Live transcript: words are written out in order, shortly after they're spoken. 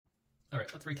All right,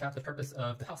 let's recap the purpose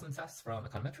of the Hausman Test from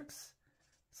econometrics.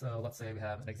 So let's say we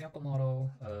have an example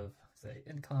model of, say,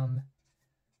 income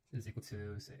is equal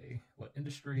to, say, what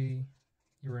industry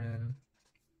you're in,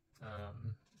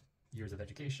 years of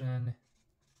education,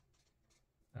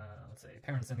 let's say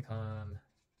parents' income,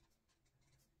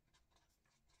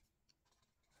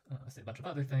 let's say a bunch of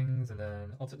other things, and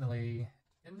then ultimately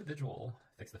individual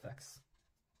fixed effects.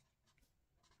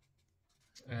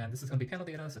 And this is going to be panel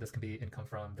data, so this can be income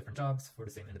from different jobs for the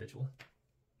same individual.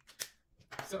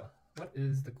 So what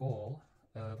is the goal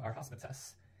of our Hausman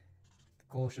test? The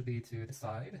goal should be to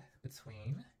decide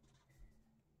between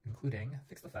including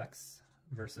fixed effects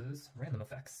versus random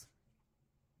effects.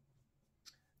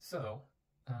 So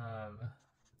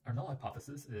our null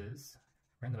hypothesis is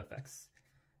random effects,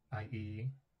 i.e.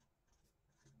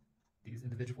 these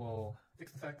individual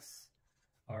fixed effects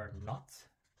are not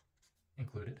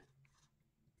included.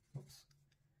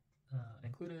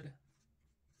 Included,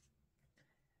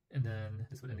 and then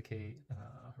this would indicate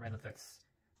random effects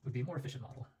would be a more efficient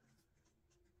model.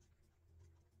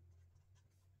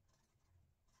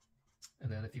 And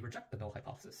then if you reject the null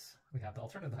hypothesis, we have the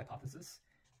alternative hypothesis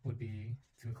would be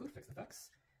to include fixed effects,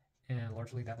 and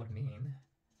largely that would mean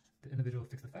the individual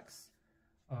fixed effects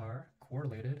are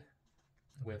correlated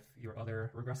with your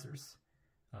other regressors,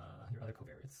 your other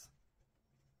covariates,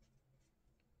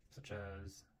 such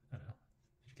as, I don't know,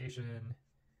 education,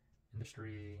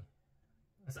 industry,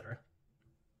 etc.